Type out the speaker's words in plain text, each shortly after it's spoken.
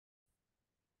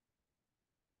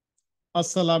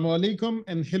Assalamu alaikum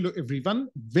and hello everyone.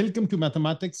 Welcome to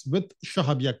Mathematics with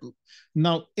Shahab Yaqub.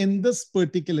 Now, in this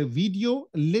particular video,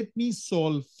 let me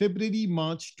solve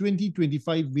February-March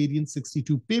 2025 variance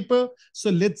 62 paper. So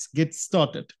let's get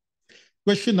started.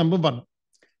 Question number 1.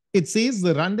 It says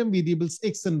the random variables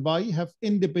x and y have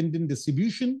independent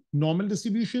distribution, normal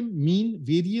distribution, mean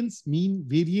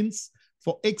variance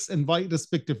for x and y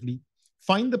respectively.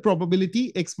 Find the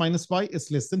probability x minus y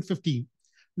is less than 15.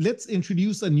 Let's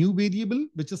introduce a new variable,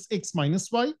 which is x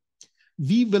minus y.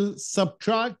 We will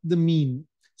subtract the mean.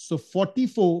 So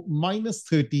 44 minus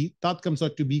 30, that comes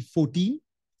out to be 14.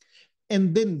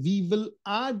 And then we will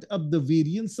add up the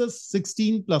variances.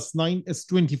 16 plus 9 is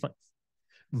 25.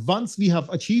 Once we have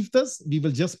achieved this, we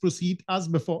will just proceed as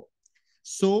before.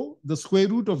 So the square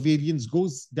root of variance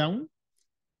goes down.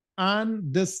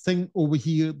 And this thing over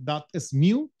here, that is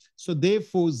mu. So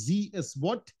therefore, z is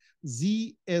what?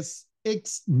 Z is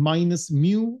x minus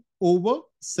mu over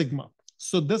sigma.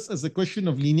 So this is a question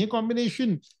of linear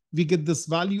combination. We get this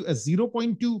value as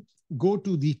 0.2. Go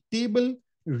to the table,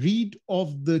 read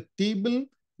of the table.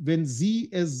 When z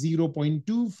is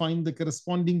 0.2, find the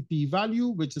corresponding p-value,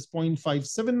 which is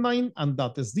 0.579, and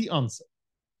that is the answer.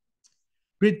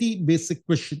 Pretty basic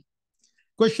question.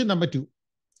 Question number 2.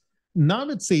 Now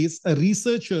it says a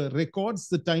researcher records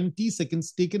the time t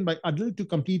seconds taken by adult to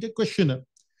complete a questionnaire.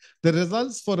 The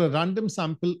results for a random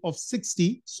sample of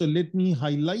 60, so let me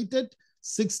highlight it.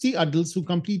 60 adults who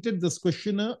completed this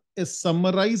questionnaire is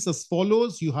summarized as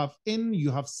follows. You have n,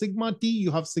 you have sigma t,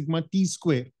 you have sigma t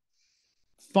square.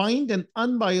 Find an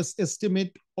unbiased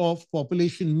estimate of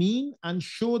population mean and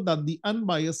show that the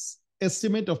unbiased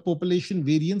estimate of population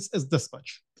variance is this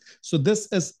much. So this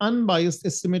is unbiased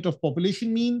estimate of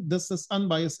population mean. This is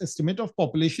unbiased estimate of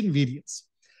population variance.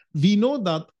 We know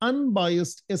that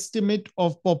unbiased estimate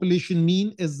of population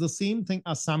mean is the same thing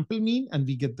as sample mean, and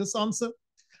we get this answer.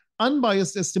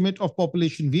 Unbiased estimate of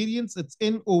population variance, it's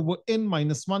n over n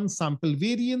minus 1 sample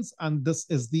variance, and this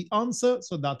is the answer.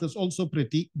 So that is also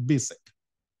pretty basic.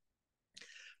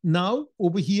 Now,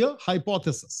 over here,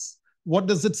 hypothesis. What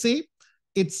does it say?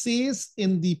 It says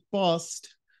in the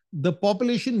past, the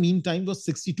population mean time was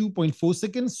 62.4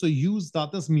 seconds. So use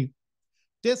that as mu.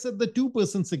 Test at the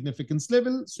 2% significance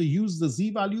level. So use the z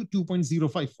value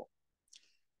 2.054.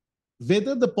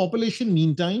 Whether the population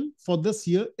mean time for this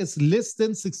year is less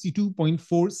than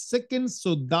 62.4 seconds.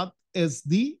 So that is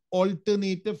the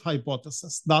alternative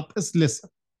hypothesis. That is lesser.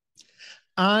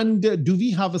 And do we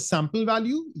have a sample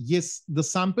value? Yes, the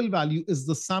sample value is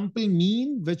the sample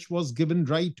mean, which was given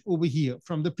right over here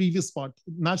from the previous part.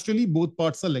 Naturally, both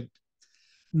parts are linked.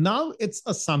 Now it's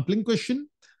a sampling question.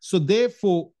 So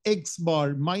therefore, x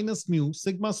bar minus mu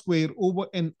sigma square over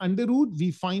n under root,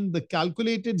 we find the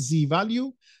calculated z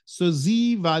value. So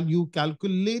z value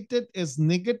calculated is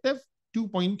negative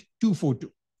 2.242.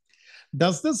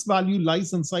 Does this value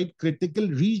lies inside critical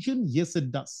region? Yes,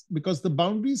 it does, because the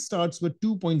boundary starts with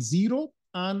 2.0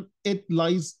 and it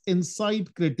lies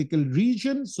inside critical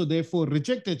region. So therefore,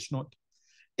 reject H0,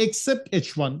 except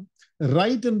H1.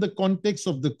 Right in the context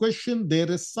of the question,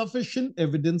 there is sufficient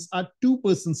evidence at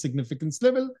 2% significance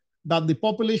level that the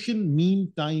population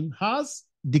mean time has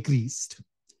decreased.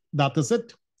 That is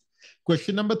it.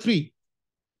 Question number 3.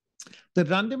 The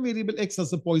random variable x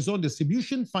has a Poisson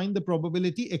distribution. Find the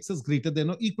probability x is greater than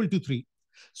or equal to 3.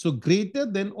 So greater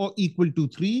than or equal to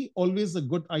 3, always a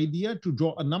good idea to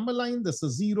draw a number line. This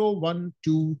is 0, 1,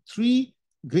 2, 3.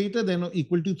 Greater than or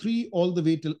equal to 3 all the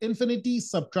way till infinity.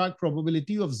 Subtract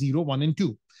probability of 0, 1, and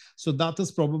 2. So that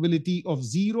is probability of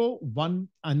 0, 1,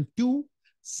 and 2.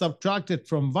 Subtract it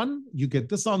from 1, you get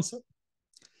this answer.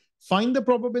 Find the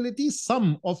probability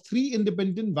sum of 3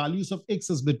 independent values of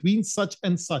x is between such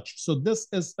and such. So this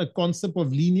is a concept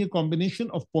of linear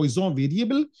combination of Poisson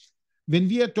variable. When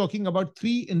we are talking about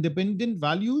 3 independent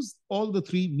values, all the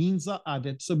 3 means are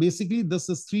added. So basically, this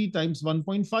is 3 times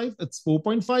 1.5, it's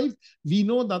 4.5. We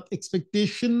know that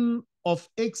expectation of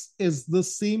x is the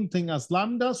same thing as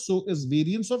lambda, so is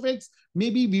variance of x.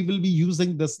 Maybe we will be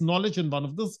using this knowledge in one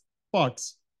of the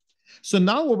parts. So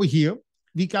now over here,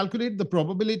 we calculate the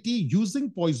probability using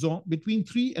Poisson between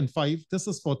 3 and 5. This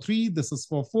is for 3, this is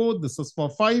for 4, this is for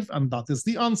 5, and that is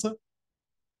the answer.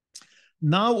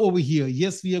 Now over here,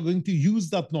 yes, we are going to use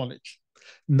that knowledge.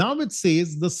 Now it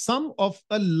says the sum of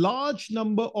a large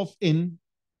number of n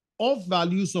of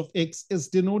values of x is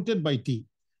denoted by t.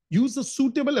 Use a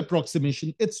suitable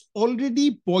approximation. It's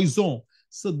already Poisson.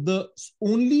 So the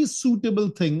only suitable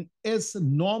thing is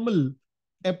normal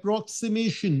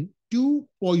approximation to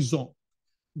Poisson.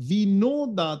 We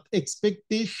know that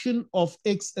expectation of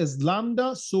x is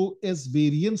lambda, so is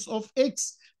variance of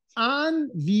x. And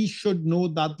we should know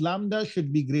that lambda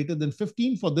should be greater than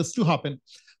 15 for this to happen.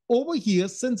 Over here,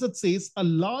 since it says a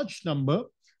large number,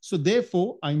 so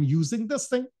therefore I'm using this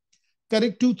thing.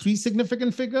 Correct to three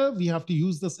significant figure, we have to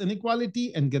use this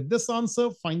inequality and get this answer,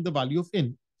 find the value of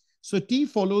n. So T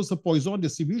follows a Poisson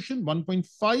distribution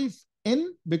 1.5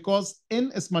 n because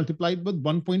n is multiplied with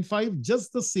 1.5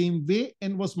 just the same way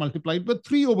n was multiplied with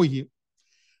 3 over here.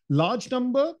 Large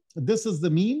number, this is the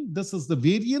mean, this is the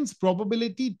variance,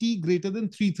 probability T greater than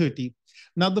 330.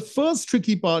 Now, the first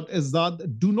tricky part is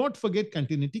that do not forget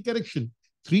continuity correction.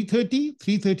 330,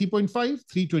 330.5,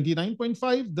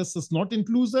 329.5, this is not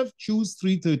inclusive, choose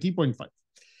 330.5.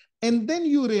 And then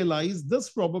you realize this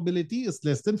probability is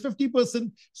less than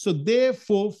 50%. So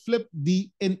therefore, flip the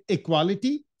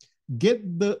inequality,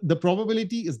 get the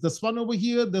probability is this one over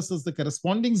here. This is the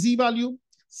corresponding Z value,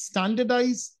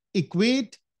 standardize,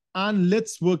 equate, and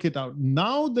let's work it out.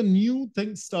 Now the new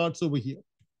thing starts over here.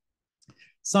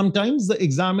 Sometimes the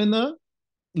examiner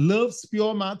loves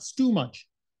pure maths too much.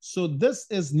 So this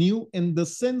is new in the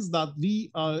sense that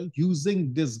we are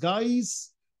using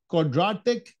disguise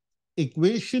quadratic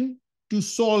equation to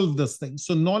solve this thing.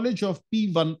 So knowledge of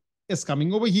P1 is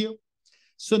coming over here.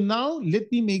 So now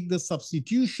let me make the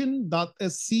substitution that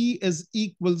is C is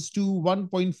equals to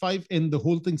 1.5 in the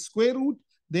whole thing square root.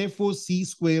 Therefore, C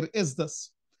square is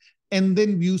this. And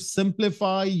then you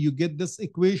simplify, you get this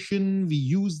equation. We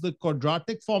use the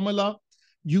quadratic formula.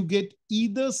 You get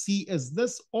either C as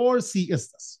this or C as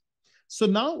this. So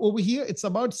now over here, it's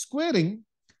about squaring.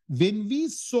 When we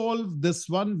solve this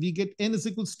one, we get n is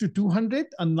equals to 200,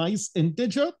 a nice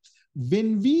integer.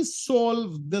 When we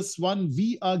solve this one,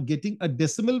 we are getting a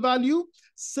decimal value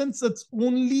since it's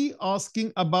only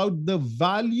asking about the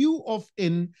value of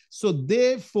n. So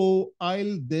therefore,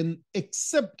 I'll then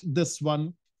accept this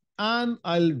one and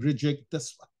I'll reject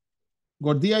this one.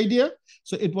 Got the idea?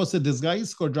 So it was a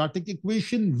disguised quadratic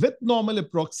equation with normal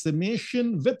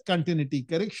approximation, with continuity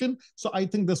correction. So I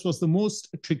think this was the most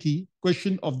tricky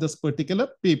question of this particular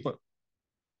paper.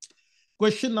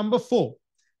 Question number 4.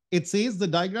 It says the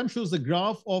diagram shows a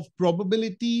graph of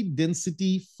probability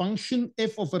density function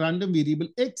f of a random variable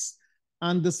x.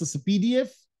 And this is a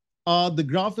PDF. The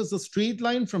graph is a straight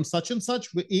line from such and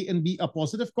such where a and b are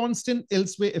positive constant,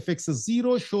 elsewhere if x is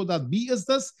 0, show that b is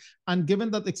this, and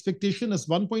given that expectation is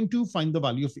 1.2, find the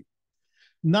value of a.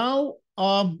 Now,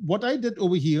 what I did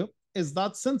over here is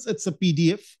that since it's a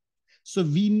PDF, so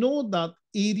we know that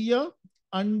area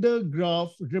under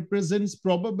graph represents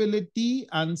probability,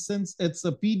 and since it's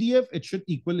a PDF, it should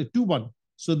equal it to 1.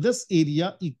 So this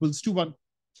area equals to 1.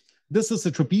 This is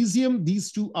a trapezium.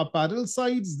 These two are parallel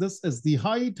sides. This is the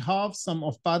height, half sum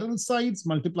of parallel sides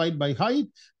multiplied by height.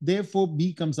 Therefore,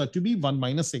 B comes out to be 1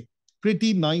 minus A.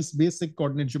 Pretty nice basic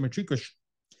coordinate geometry question.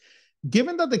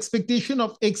 Given that the expectation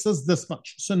of x is this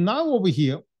much. So now over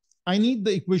here, I need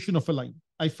the equation of a line.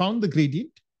 I found the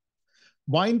gradient.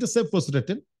 Y-intercept was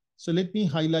written. So let me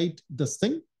highlight this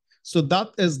thing. So that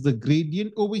is the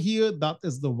gradient over here. That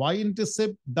is the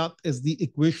y-intercept. That is the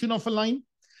equation of a line.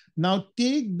 Now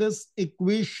take this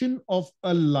equation of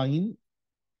a line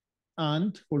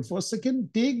and hold for a second.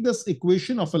 Take this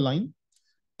equation of a line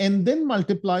and then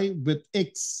multiply with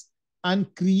x and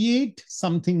create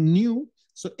something new.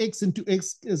 So x into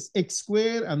x is x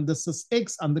squared and this is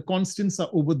x and the constants are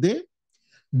over there.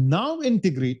 Now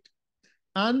integrate.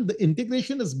 And the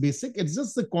integration is basic. It's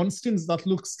just the constants that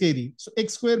look scary. So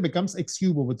x squared becomes x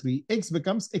cubed over 3. X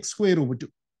becomes x squared over 2.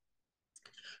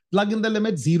 Plug in the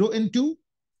limit 0 and 2.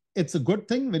 It's a good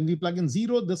thing. When we plug in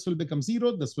 0, this will become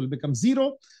 0. This will become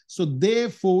 0. So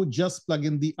therefore, just plug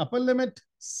in the upper limit,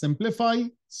 simplify,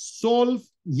 solve.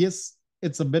 Yes,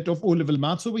 it's a bit of O-level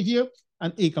maths over here.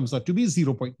 And A comes out to be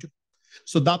 0.2.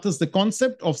 So that is the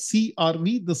concept of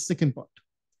CRV, the second part.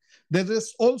 There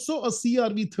is also a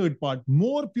CRV third part,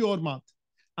 more pure math.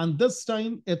 And this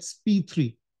time it's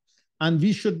P3. And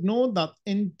we should know that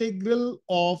integral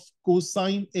of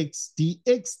cosine x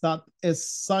dx, that is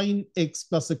sine x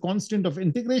plus a constant of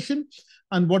integration.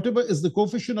 And whatever is the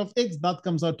coefficient of x, that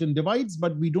comes out in divides,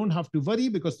 but we don't have to worry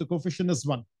because the coefficient is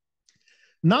 1.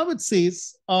 Now it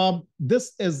says,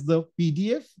 this is the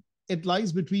PDF. It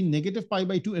lies between negative pi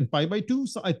by 2 and pi by 2.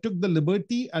 So I took the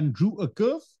liberty and drew a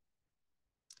curve.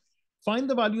 Find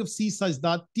the value of c such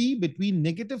that t between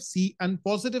negative c and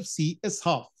positive c is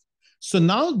half. So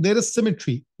now there is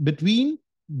symmetry between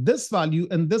this value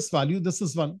and this value. This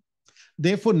is 1.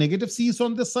 Therefore, negative c is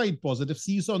on this side, positive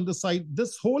c is on the side.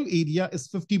 This whole area is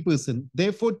 50%.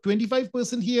 Therefore,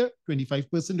 25% here,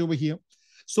 25% over here.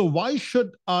 So why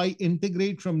should I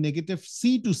integrate from negative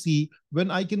c to c when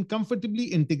I can comfortably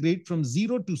integrate from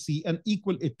 0 to c and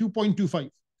equal it 2.25?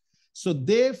 So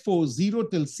therefore, 0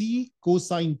 till c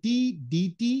cosine t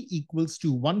dt equals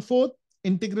to 1/4.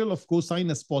 Integral of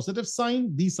cosine is positive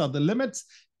sign. These are the limits.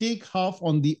 Take half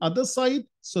on the other side.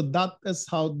 So that is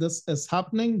how this is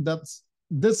happening. That's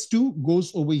this 2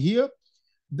 goes over here.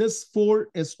 This 4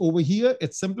 is over here.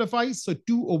 It simplifies. So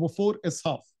 2/4 is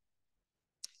half.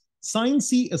 Sine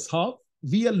c is half.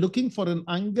 We are looking for an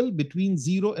angle between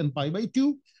 0 and pi by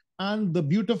 2. And the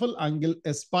beautiful angle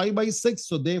is pi by 6.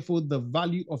 So therefore, the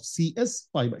value of c is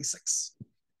pi by 6.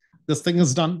 This thing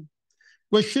is done.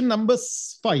 Question number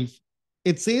 5.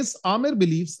 It says, Amir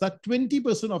believes that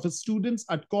 20% of his students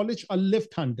at college are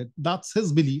left-handed. That's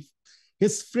his belief.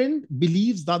 His friend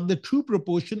believes that the true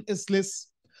proportion is less.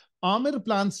 Amir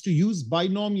plans to use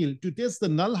binomial to test the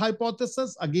null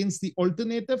hypothesis against the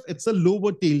alternative. It's a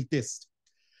lower tail test.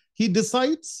 He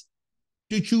decides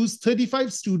to choose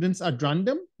 35 students at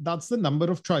random. That's the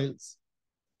number of trials.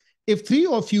 If 3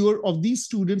 or fewer of these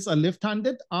students are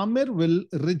left-handed, Amir will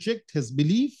reject his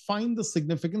belief, find the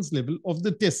significance level of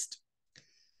the test.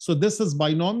 So this is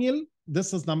binomial.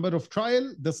 This is number of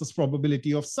trial. This is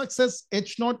probability of success,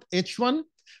 H0, H1.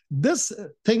 This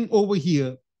thing over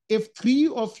here, if 3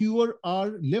 or fewer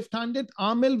are left-handed,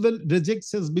 Amir will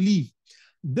reject his belief.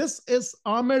 This is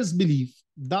Amir's belief.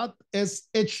 That is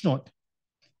H0.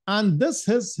 And this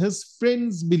is his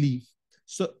friend's belief.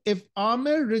 So if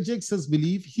Amir rejects his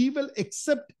belief, he will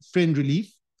accept friend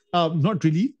belief.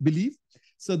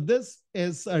 So this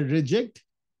is a reject,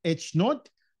 H0.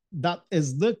 That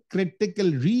is the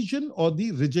critical region or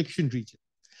the rejection region.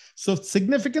 So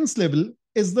significance level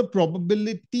is the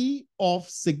probability of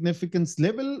significance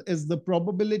level, is the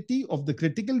probability of the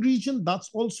critical region. That's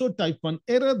also type 1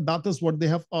 error. That is what they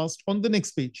have asked on the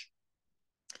next page.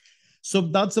 So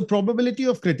that's the probability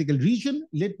of critical region.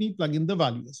 Let me plug in the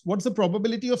values. What's the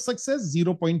probability of success?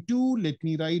 0.2. Let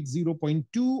me write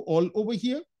 0.2 all over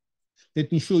here.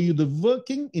 Let me show you the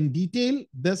working in detail.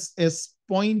 This is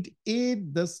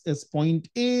 0.8, this is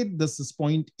 0.8, this is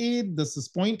 0.8, this is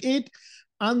 0.8,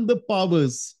 and the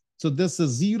powers. So this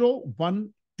is 0, 1,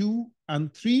 2,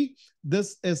 and 3.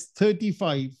 This is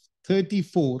 35,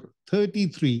 34,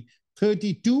 33,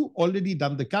 32. Already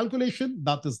done the calculation.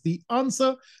 That is the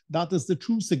answer. That is the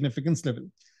true significance level.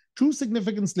 True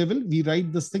significance level, we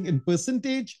write this thing in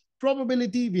percentage.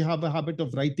 Probability, we have a habit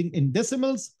of writing in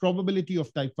decimals. Probability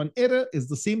of type 1 error is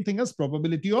the same thing as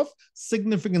probability of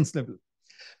significance level.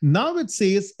 Now it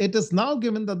says it is now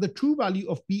given that the true value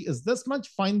of P is this much.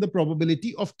 Find the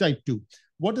probability of type 2.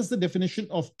 What is the definition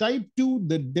of type 2?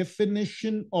 The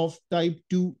definition of type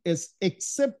 2 is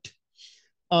accept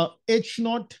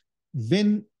H0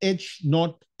 when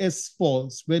H0 is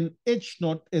false. When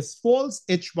H0 is false,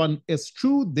 H1 is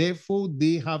true. Therefore,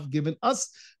 they have given us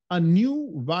a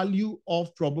new value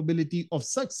of probability of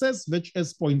success, which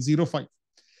is 0.05.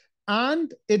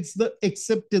 And it's the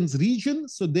acceptance region.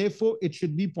 So therefore, it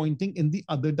should be pointing in the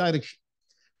other direction.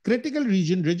 Critical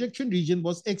region, rejection region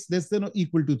was X less than or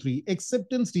equal to 3.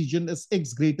 Acceptance region is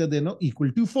X greater than or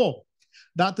equal to 4.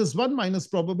 That is 1 minus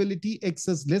probability X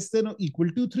is less than or equal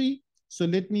to 3. So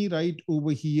let me write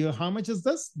over here. How much is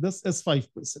this? This is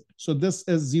 5%. So this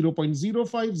is 0.05,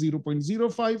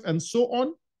 0.05, and so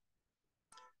on.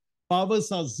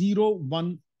 Powers are 0,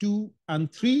 1, 2,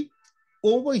 and 3.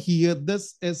 Over here,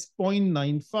 this is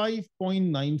 0.95,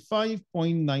 0.95,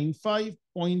 0.95,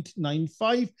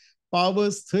 0.95.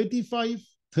 Powers 35,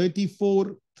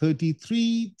 34,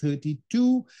 33,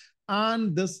 32.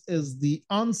 And this is the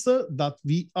answer that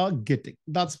we are getting.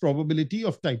 That's probability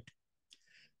of type 2.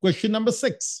 Question number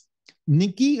 6.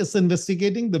 Nikki is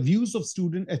investigating the views of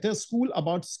students at her school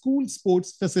about school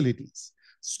sports facilities.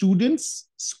 Students,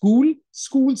 school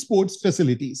sports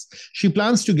facilities. She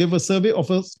plans to give a survey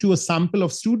to a sample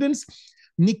of students.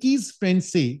 Nikki's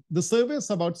friends say the survey is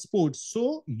about sports,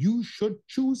 so you should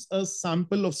choose a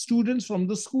sample of students from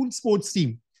the school sports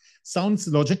team. Sounds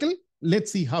logical?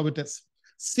 Let's see how it is.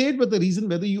 State with the reason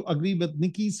whether you agree with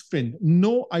Nikki's friend.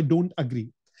 No, I don't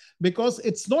agree. Because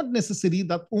it's not necessary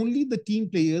that only the team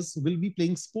players will be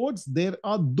playing sports. There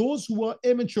are those who are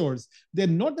amateurs. They're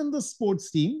not in the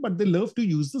sports team, but they love to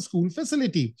use the school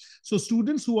facility. So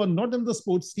students who are not in the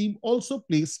sports team also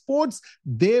play sports.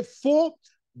 Therefore,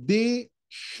 they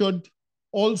should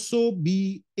also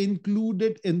be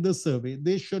included in the survey.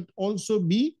 They should also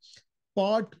be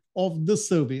part of the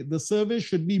survey. The survey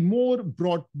should be more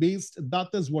broad-based. That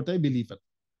is what I believe in.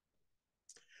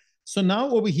 So now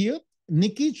over here,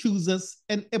 Nikki chooses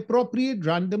an appropriate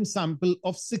random sample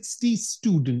of 60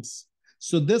 students.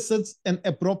 So this is an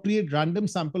appropriate random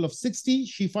sample of 60.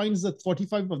 She finds that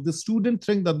 45 of the students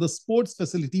think that the sports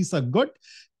facilities are good.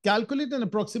 Calculate and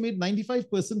approximate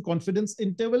 95% confidence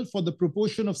interval for the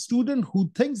proportion of student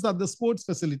who thinks that the sports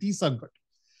facilities are good.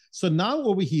 So now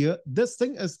over here, this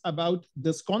thing is about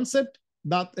this concept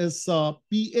that is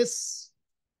PS,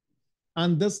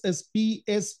 and this is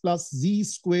PS plus Z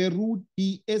square root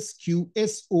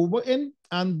PSQS over N,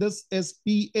 and this is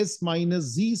PS minus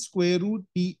Z square root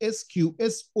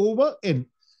PSQS over N.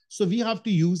 So we have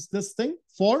to use this thing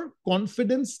for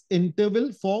confidence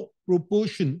interval for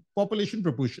proportion, population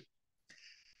proportion.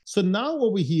 So now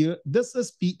over here, this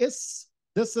is PS,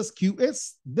 this is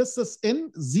QS, this is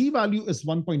N, Z value is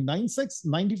 1.96,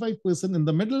 95% in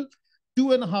the middle,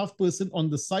 2.5% on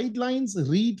the sidelines.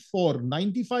 Read for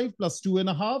 95 plus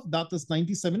 2.5, that is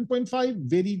 97.5,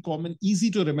 very common, easy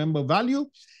to remember value.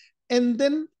 And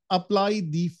then apply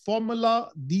the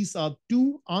formula. These are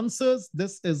two answers.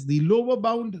 This is the lower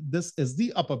bound, this is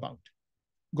the upper bound.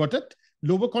 Got it?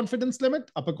 Lower confidence limit,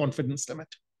 upper confidence limit.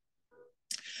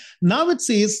 Now it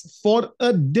says for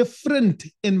a different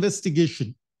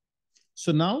investigation.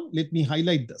 So now let me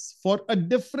highlight this. For a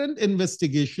different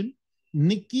investigation,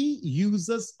 Nikki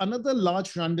uses another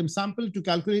large random sample to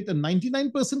calculate a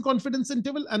 99% confidence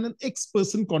interval and an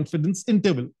X% confidence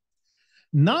interval.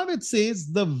 Now it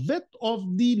says the width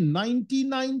of the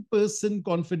 99%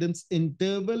 confidence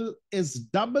interval is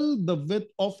double the width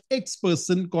of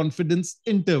X% confidence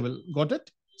interval. Got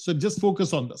it? So just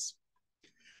focus on this.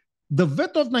 The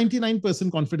width of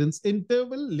 99% confidence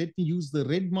interval, let me use the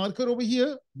red marker over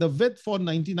here. The width for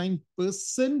 99%,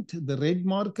 the red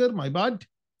marker, my bad.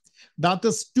 That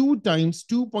is 2 times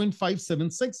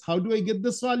 2.576. How do I get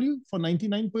this value? For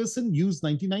 99%, use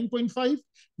 99.5,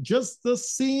 just the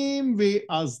same way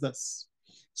as this.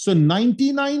 So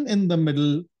 99 in the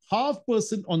middle,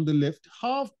 0.5% on the left,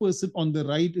 0.5% on the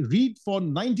right. Read for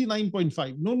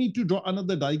 99.5. No need to draw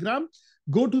another diagram.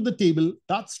 Go to the table,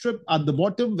 that strip at the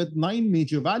bottom with 9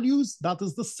 major values. That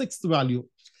is the 6th value.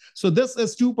 So this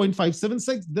is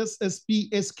 2.576. This is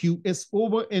PSQS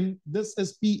over N. This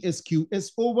is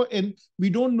PSQS over N. We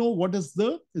don't know what is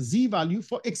the Z value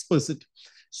for X%.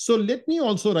 So let me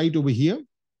also write over here,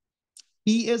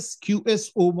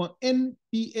 PSQS over N,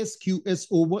 PSQS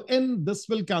over N. This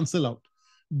will cancel out.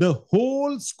 The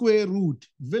whole square root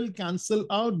will cancel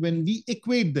out when we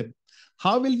equate them.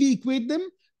 How will we equate them?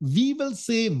 We will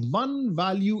say one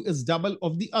value is double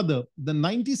of the other. The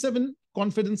 97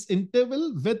 confidence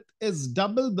interval width is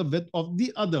double the width of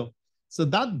the other. So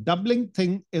that doubling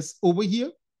thing is over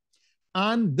here.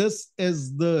 And this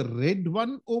is the red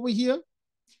one over here.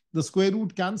 The square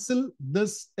root cancel.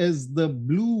 This is the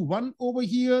blue one over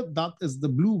here. That is the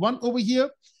blue one over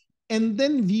here. And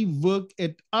then we work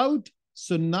it out.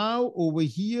 So now over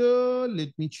here,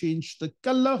 let me change the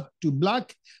color to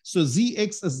black. So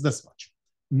ZX is this much.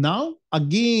 Now,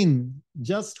 again,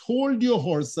 just hold your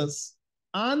horses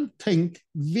and think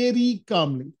very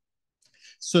calmly.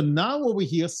 So now over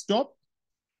here, stop.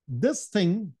 This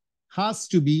thing has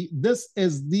to be, this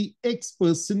is the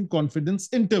X% confidence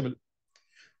interval.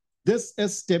 This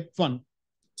is step 1.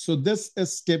 So this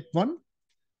is step 1.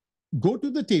 Go to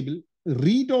the table,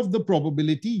 read off the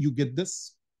probability, you get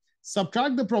this.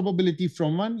 Subtract the probability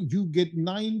from 1, you get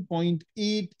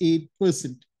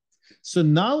 9.88%. So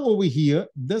now over here,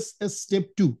 this is step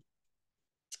 2.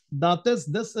 That is,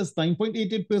 this is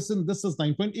 9.88%, this is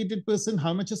 9.88%.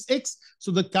 How much is X?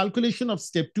 So the calculation of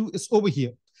step 2 is over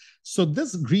here. So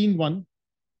this green one,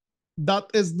 that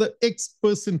is the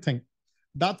X% thing.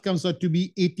 That comes out to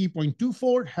be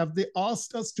 80.24. Have they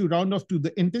asked us to round off to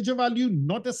the integer value?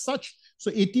 Not as such.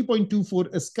 So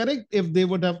 80.24 is correct. If they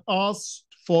would have asked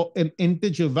for an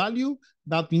integer value,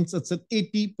 that means it's an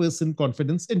 80%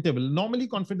 confidence interval. Normally,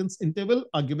 confidence interval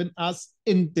are given as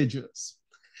integers.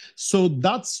 So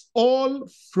that's all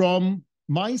from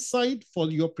my side for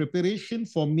your preparation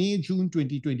for May, June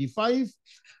 2025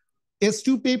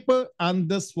 S2 paper. And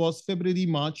this was February,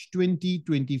 March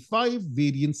 2025,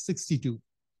 variance 62.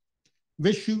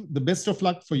 Wish you the best of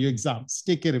luck for your exams.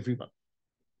 Take care, everyone.